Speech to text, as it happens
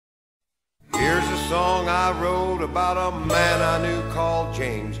song I wrote about a man I knew called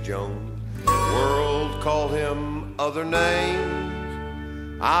James Jones. The world called him other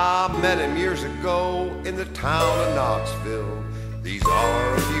names. I met him years ago in the town of Knoxville. These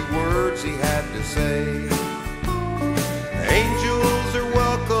are a few words he had to say. Angels are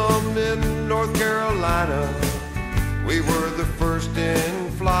welcome in North Carolina. We were the first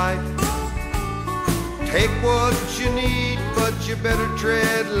in flight. Take what you need, but you better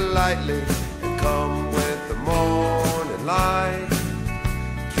tread lightly and come with the morning light.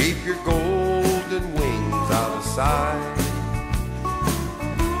 Keep your golden wings out of sight.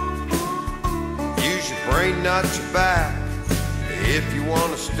 Use your brain, not your back. If you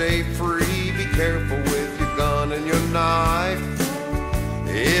want to stay free, be careful with your gun and your knife.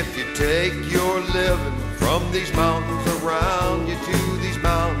 If you take your living from these mountains around you to these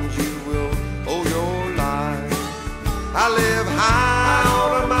mountains, you will owe your life. I live high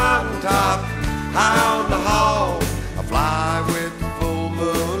on a mountaintop, high on the hog. I fly with the full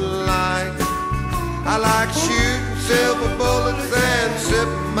moonlight. I like shooting silver bullets and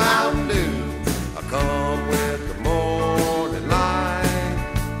sipping Mountain Dew. I come with the morning light.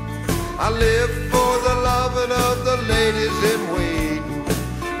 I live for the loving of the ladies in waiting,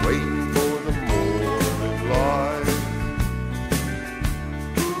 waiting for the morning light.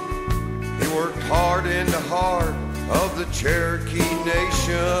 He worked hard in the heart of the Cherokee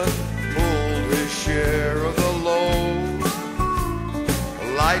Nation, pulled his share of the load,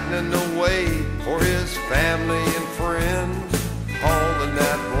 lightening the way for his family and friends, hauling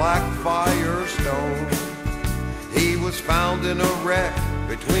that black Firestone. He was found in a wreck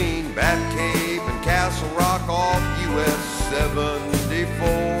between Bat Cave and Castle Rock off US 74.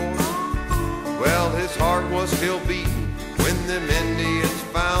 Well, his heart was still beating when them Indians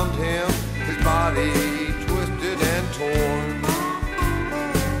found him, his body twisted and torn.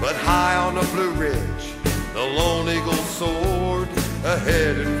 But high on the Blue Ridge, the Lone Eagle soared,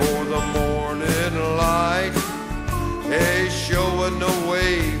 headed for the morning light. He's showing the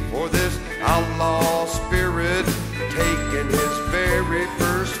way for this outlaw spirit, taking his very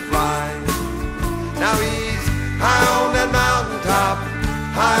first flight. Now he's high on that mountaintop,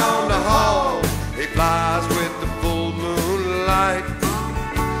 high on the hog. He flies with the full moonlight,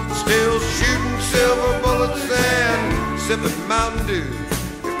 still shooting silver bullets and sipping Mountain Dew.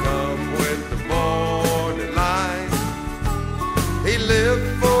 You come with the morning light. He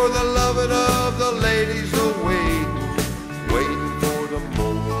lived for the loving of the ladies awaiting, waiting for the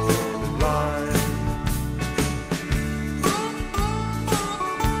morning light.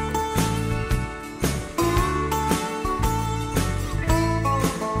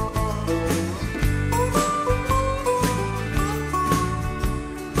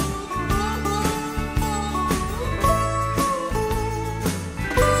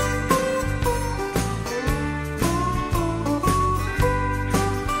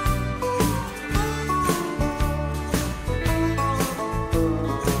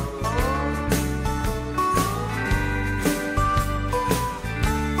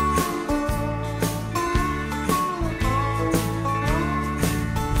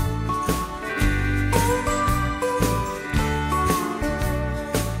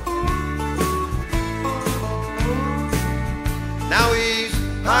 Now he's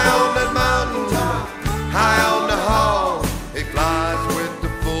high on that mountain, high on the hog. He flies with the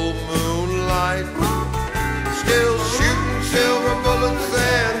full moonlight, still shooting silver bullets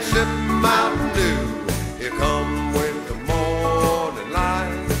and sipping Mountain Dew. Here come with the morning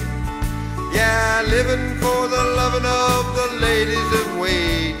light. Yeah, living for the loving of the ladies and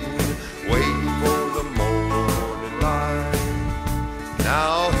waiting, waiting for the morning light.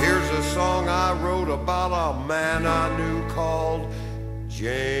 Now here's a song I wrote about a man I knew called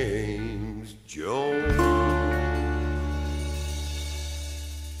James Jones.